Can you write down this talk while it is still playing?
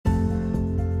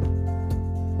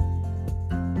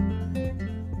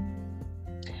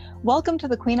Welcome to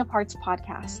the Queen of Hearts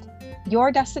podcast,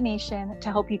 your destination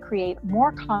to help you create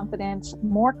more confidence,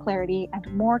 more clarity, and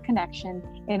more connection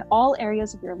in all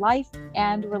areas of your life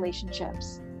and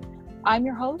relationships. I'm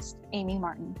your host, Amy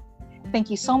Martin.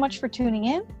 Thank you so much for tuning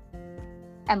in,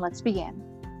 and let's begin.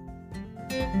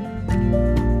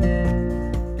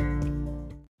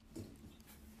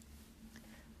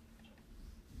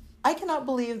 I cannot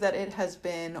believe that it has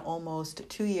been almost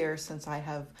 2 years since I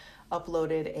have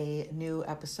uploaded a new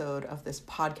episode of this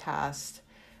podcast.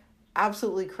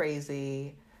 Absolutely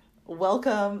crazy.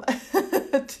 Welcome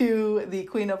to the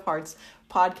Queen of Hearts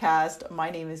podcast. My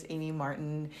name is Amy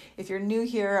Martin. If you're new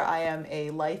here, I am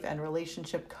a life and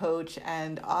relationship coach,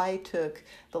 and I took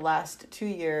the last 2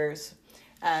 years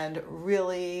and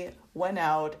really went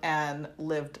out and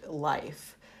lived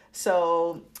life.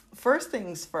 So first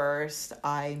things first,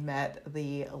 I met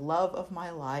the love of my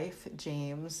life,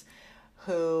 James,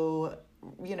 who,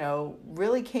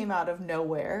 really came out of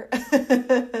nowhere.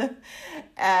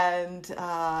 And,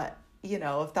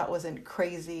 if that wasn't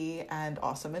crazy and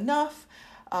awesome enough,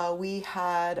 we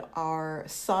had our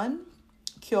son,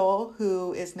 Kyo,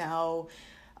 who is now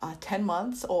 10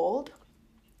 months old.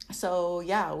 So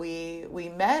yeah, we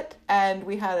met and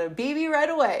we had a baby right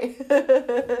away.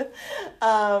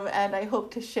 And I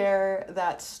hope to share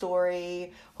that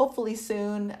story hopefully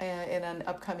soon in an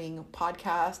upcoming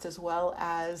podcast, as well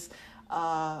as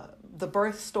the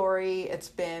birth story. It's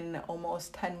been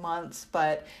almost 10 months,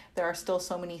 but there are still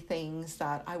so many things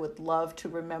that I would love to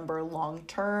remember long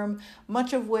term,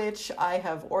 much of which I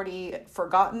have already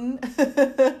forgotten.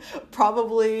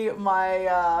 Probably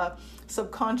my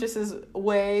subconscious's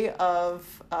way of,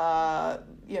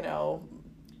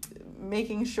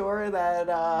 making sure that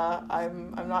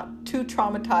I'm not too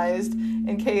traumatized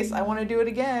in case I want to do it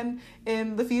again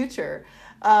in the future.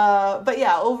 But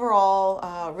yeah,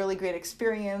 overall, really great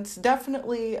experience.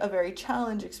 Definitely a very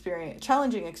challenging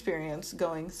experience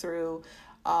going through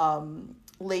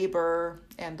labor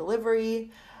and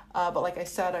delivery. But like I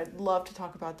said, I'd love to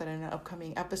talk about that in an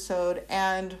upcoming episode.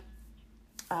 And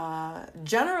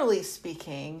generally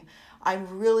speaking,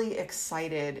 I'm really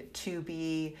excited to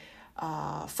be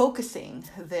focusing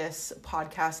this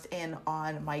podcast in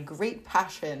on my great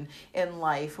passion in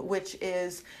life, which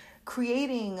is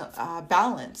creating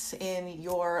balance in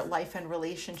your life and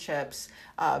relationships,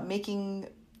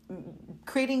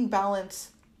 creating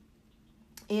balance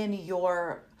in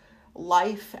your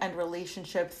life and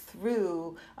relationship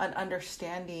through an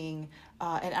understanding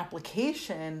and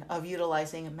application of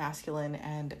utilizing masculine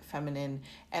and feminine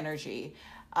energy.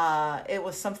 It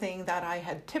was something that I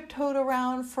had tiptoed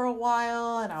around for a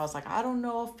while, and I was like, I don't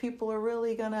know if people are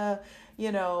really gonna,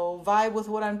 vibe with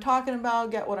what I'm talking about,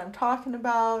 get what I'm talking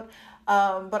about.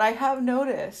 But I have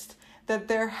noticed that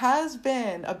there has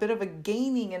been a bit of a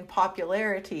gaining in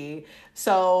popularity.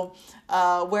 So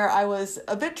where I was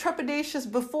a bit trepidatious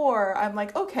before, I'm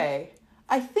like, okay,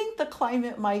 I think the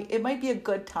climate might be a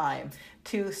good time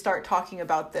to start talking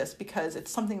about this, because it's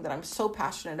something that I'm so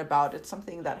passionate about. It's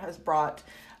something that has brought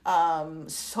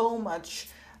so much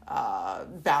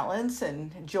balance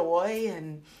and joy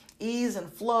and ease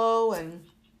and flow and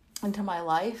into my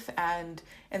life, and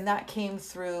that came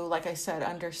through, like I said,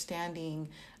 understanding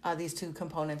these two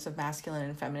components of masculine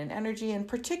and feminine energy, and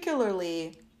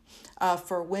particularly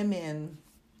for women,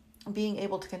 being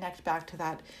able to connect back to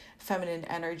that feminine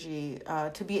energy,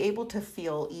 to be able to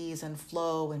feel ease and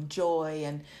flow and joy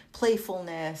and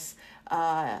playfulness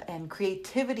and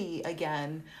creativity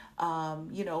again,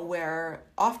 where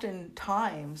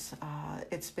oftentimes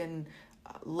it's been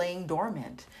laying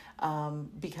dormant,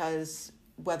 because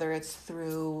whether it's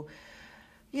through,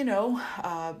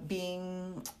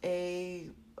 being a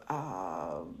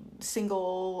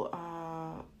single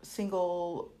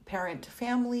parent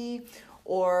family,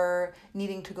 or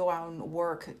needing to go out and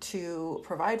work to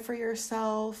provide for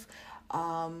yourself,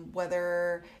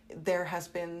 whether there has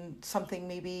been something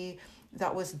maybe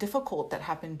that was difficult that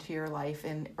happened to your life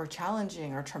or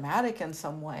challenging or traumatic in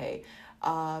some way,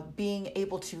 being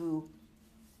able to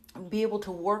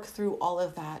work through all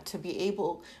of that, to be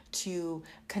able to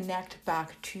connect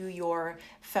back to your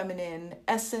feminine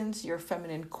essence, your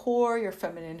feminine core, your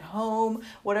feminine home,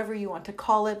 whatever you want to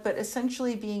call it, but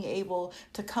essentially being able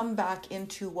to come back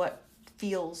into what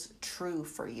feels true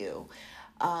for you.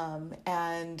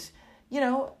 And,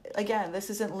 again, this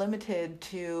isn't limited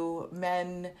to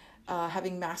men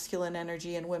having masculine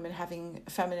energy and women having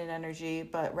feminine energy,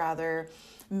 but rather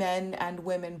men and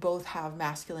women both have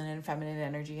masculine and feminine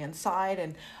energy inside.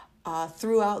 And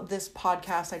throughout this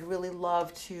podcast, I'd really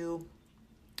love to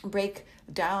break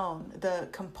down the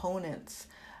components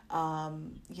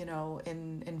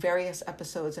in various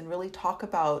episodes, and really talk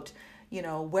about,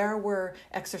 where we're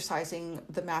exercising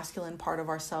the masculine part of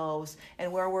ourselves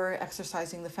and where we're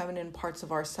exercising the feminine parts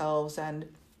of ourselves, and,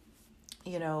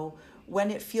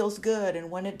 when it feels good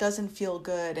and when it doesn't feel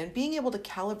good, and being able to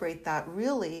calibrate that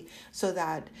really so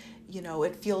that,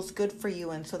 it feels good for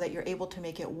you, and so that you're able to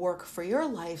make it work for your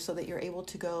life, so that you're able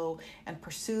to go and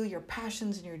pursue your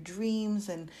passions and your dreams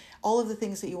and all of the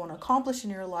things that you want to accomplish in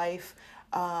your life,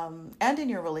 and in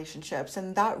your relationships.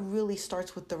 And that really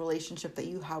starts with the relationship that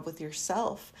you have with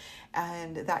yourself,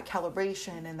 and that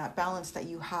calibration and that balance that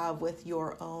you have with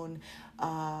your own,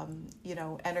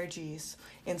 energies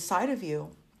inside of you.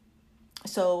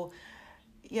 So,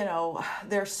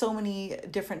 there's so many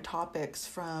different topics,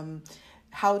 from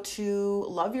how to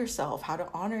love yourself, how to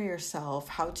honor yourself,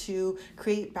 how to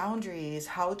create boundaries,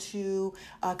 how to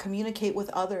communicate with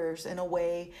others in a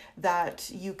way that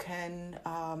you can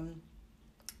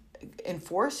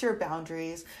enforce your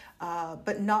boundaries,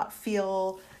 but not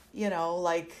feel,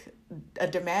 like a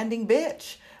demanding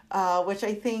bitch, which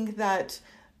I think that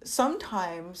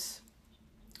sometimes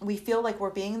we feel like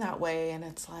we're being that way, and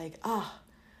it's like,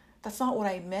 that's not what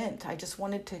I meant. I just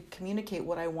wanted to communicate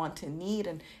what I want and need.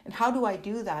 And how do I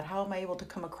do that? How am I able to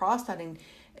come across that and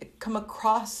come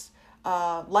across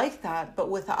like that,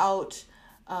 but without,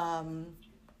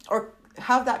 or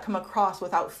have that come across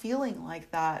without feeling like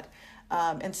that,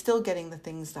 and still getting the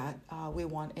things that we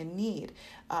want and need.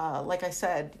 Like I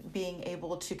said, being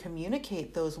able to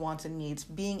communicate those wants and needs,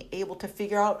 being able to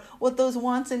figure out what those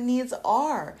wants and needs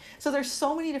are. So there's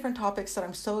so many different topics that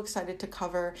I'm so excited to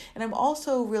cover. And I'm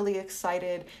also really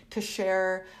excited to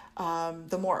share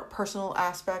the more personal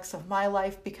aspects of my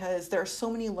life, because there are so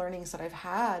many learnings that I've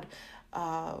had,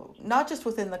 not just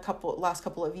within the last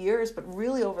couple of years, but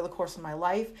really over the course of my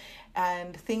life,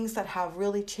 and things that have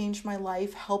really changed my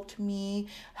life, helped me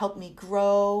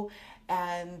grow.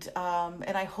 And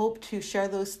I hope to share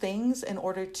those things in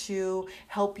order to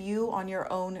help you on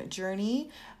your own journey,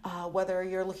 whether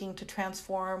you're looking to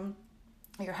transform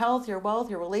your health, your wealth,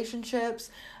 your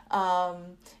relationships,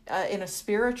 in a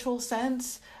spiritual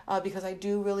sense, because I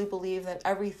do really believe that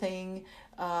everything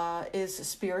is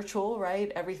spiritual,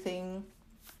 right? Everything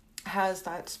has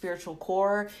that spiritual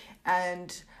core,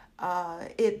 and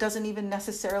it doesn't even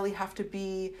necessarily have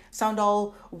to sound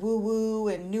all woo-woo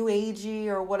and new agey,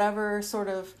 or whatever sort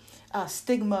of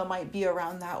stigma might be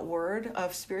around that word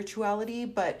of spirituality.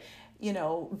 But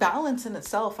balance in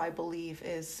itself, I believe,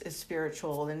 is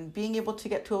spiritual, and being able to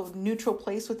get to a neutral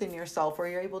place within yourself where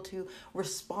you're able to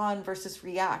respond versus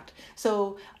react.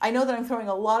 So I know that I'm throwing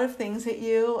a lot of things at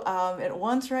you at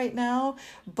once right now,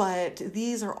 but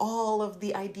these are all of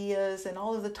the ideas and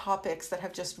all of the topics that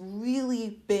have just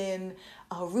really been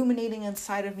ruminating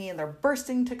inside of me, and they're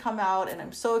bursting to come out, and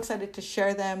I'm so excited to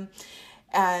share them.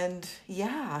 And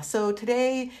yeah, so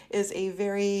today is a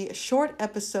very short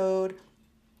episode,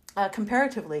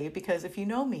 comparatively, because if you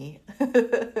know me,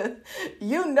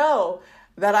 you know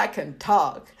that I can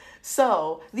talk.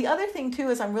 So the other thing too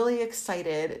is I'm really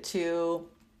excited to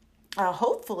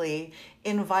hopefully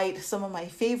invite some of my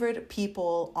favorite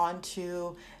people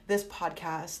onto this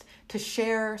podcast to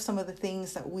share some of the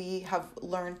things that we have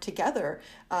learned together,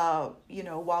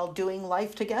 while doing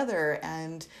life together.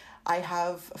 And I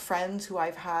have friends who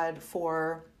I've had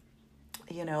for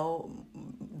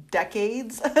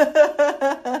decades,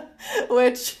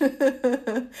 which,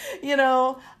 I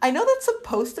know that's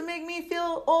supposed to make me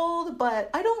feel old, but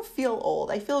I don't feel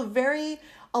old. I feel very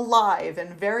alive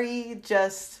and very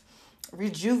just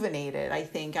rejuvenated, I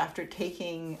think, after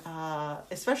taking,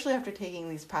 especially after taking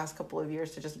these past couple of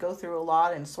years to just go through a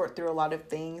lot and sort through a lot of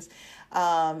things.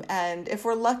 And if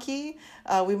we're lucky,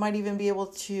 we might even be able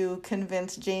to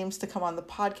convince James to come on the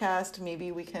podcast.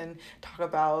 Maybe we can talk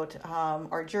about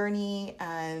our journey,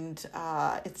 and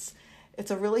it's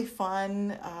a really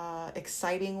fun,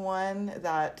 exciting one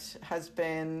that has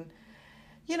been,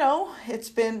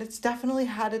 it's definitely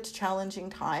had its challenging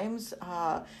times,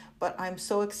 but I'm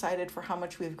so excited for how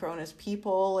much we've grown as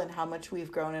people and how much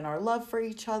we've grown in our love for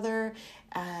each other,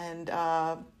 and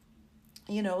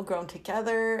grown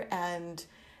together. And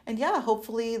yeah,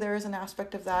 hopefully there's an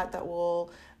aspect of that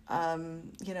will,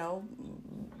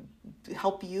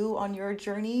 help you on your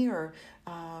journey, or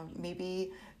maybe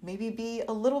be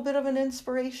a little bit of an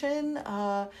inspiration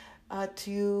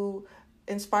to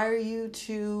inspire you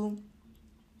to,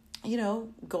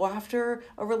 go after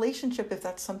a relationship if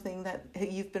that's something that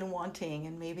you've been wanting.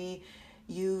 And maybe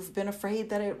you've been afraid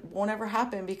that it won't ever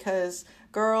happen, because,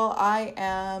 girl, I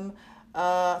am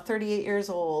 38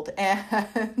 years old,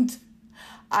 and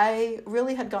I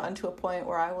really had gotten to a point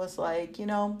where I was like,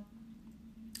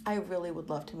 I really would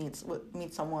love to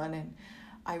meet someone, and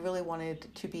I really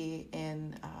wanted to be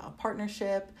in a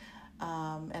partnership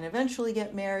and eventually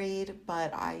get married,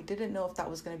 but I didn't know if that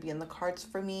was going to be in the cards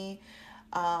for me.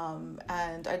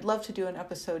 And I'd love to do an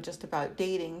episode just about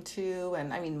dating too,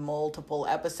 and I mean multiple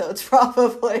episodes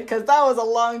probably, because that was a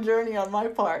long journey on my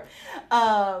part.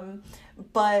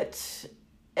 But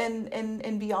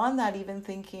and beyond that, even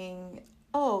thinking,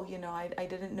 oh, I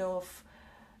didn't know if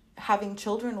having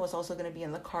children was also going to be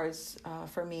in the cards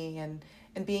for me, and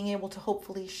being able to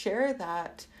hopefully share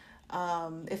that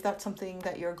if that's something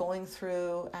that you're going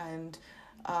through, and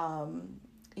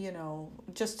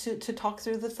just to talk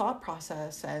through the thought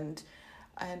process, and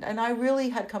I really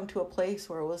had come to a place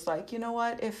where it was like, you know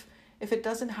what, if it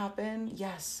doesn't happen,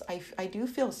 yes, I do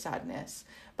feel sadness,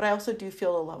 but I also do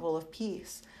feel a level of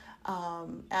peace.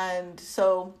 And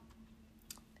so,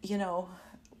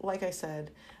 like I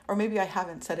said, or maybe I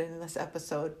haven't said it in this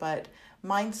episode, but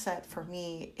mindset for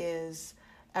me is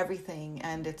everything,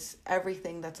 and it's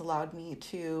everything that's allowed me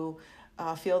to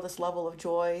feel this level of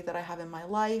joy that I have in my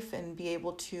life, and be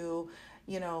able to,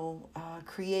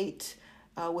 create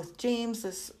with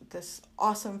James this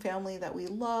awesome family that we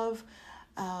love.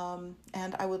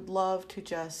 And I would love to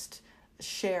just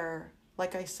share,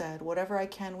 like I said, whatever I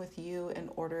can with you in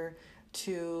order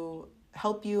to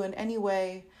help you in any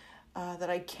way that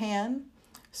I can,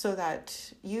 so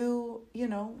that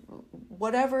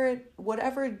whatever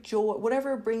joy,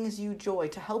 whatever brings you joy,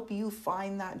 to help you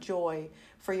find that joy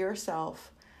for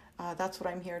yourself. That's what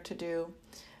I'm here to do.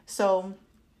 So,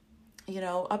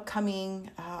 upcoming,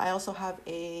 I also have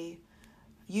a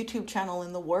YouTube channel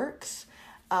in the works,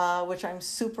 which I'm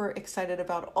super excited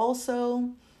about also.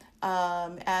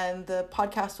 And the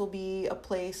podcast will be a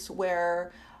place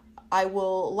where I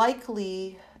will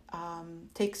likely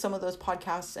take some of those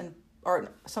podcasts or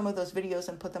some of those videos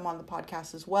and put them on the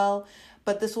podcast as well.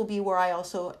 But this will be where I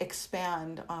also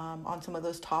expand on some of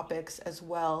those topics, as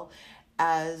well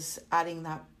as adding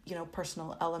that,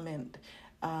 personal element.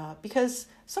 Because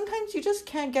sometimes you just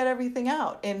can't get everything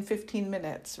out in 15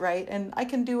 minutes, right? And I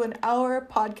can do an hour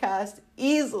podcast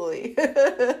easily.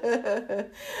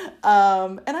 And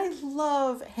I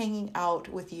love hanging out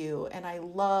with you, and I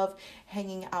love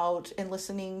hanging out and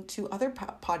listening to other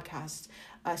podcasts,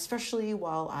 especially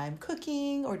while I'm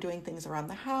cooking or doing things around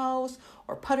the house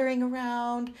or puttering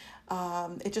around.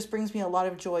 It just brings me a lot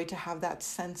of joy to have that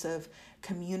sense of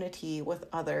community with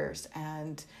others,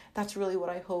 and that's really what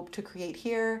I hope to create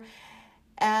here.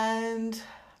 And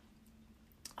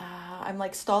I'm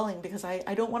like stalling because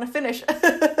I don't want to finish.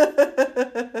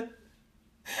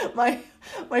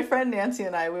 My friend Nancy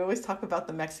and we always talk about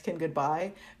the Mexican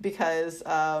goodbye, because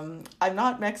I'm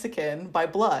not Mexican by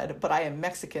blood, but I am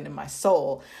Mexican in my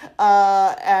soul.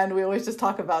 And we always just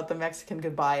talk about the Mexican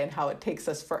goodbye and how it takes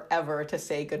us forever to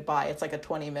say goodbye. It's like a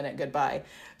 20-minute goodbye.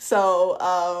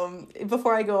 So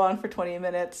before I go on for 20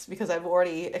 minutes, because I've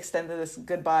already extended this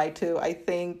goodbye to, I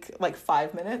think, like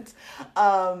 5 minutes,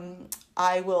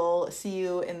 I will see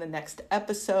you in the next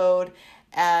episode.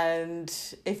 And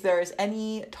if there is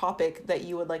any topic that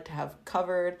you would like to have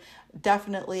covered,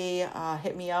 definitely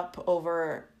hit me up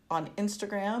over on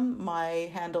Instagram. My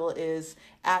handle is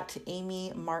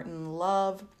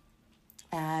 @AmyMartinLove,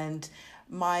 and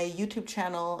my YouTube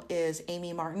channel is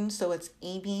Amy Martin, so it's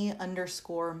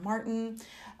Amy_Martin.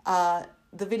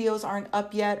 The videos aren't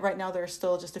up yet. Right now, there are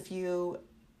still just a few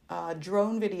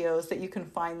drone videos that you can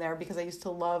find there, because I used to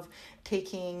love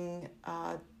taking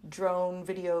drone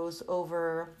videos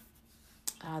over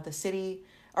the city,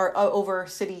 or over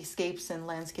cityscapes and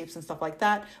landscapes and stuff like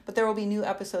that. But there will be new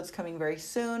episodes coming very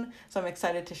soon, so I'm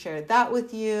excited to share that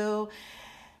with you.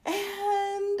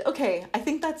 And okay, I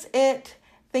think that's it.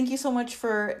 Thank you so much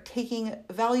for taking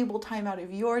valuable time out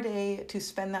of your day to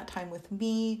spend that time with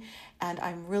me, and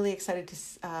I'm really excited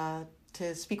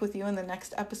to speak with you in the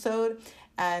next episode.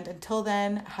 And until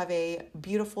then, have a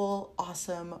beautiful,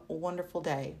 awesome, wonderful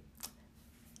day.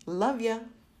 Love ya.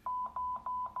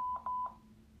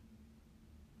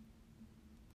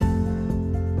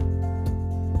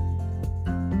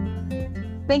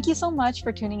 Thank you so much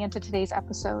for tuning into today's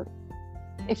episode.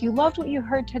 If you loved what you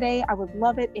heard today, I would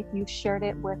love it if you shared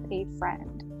it with a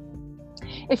friend.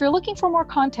 If you're looking for more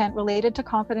content related to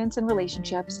confidence and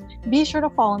relationships, be sure to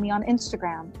follow me on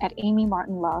Instagram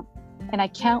 @AmyMartinLove. And I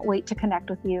can't wait to connect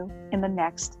with you in the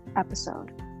next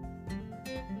episode.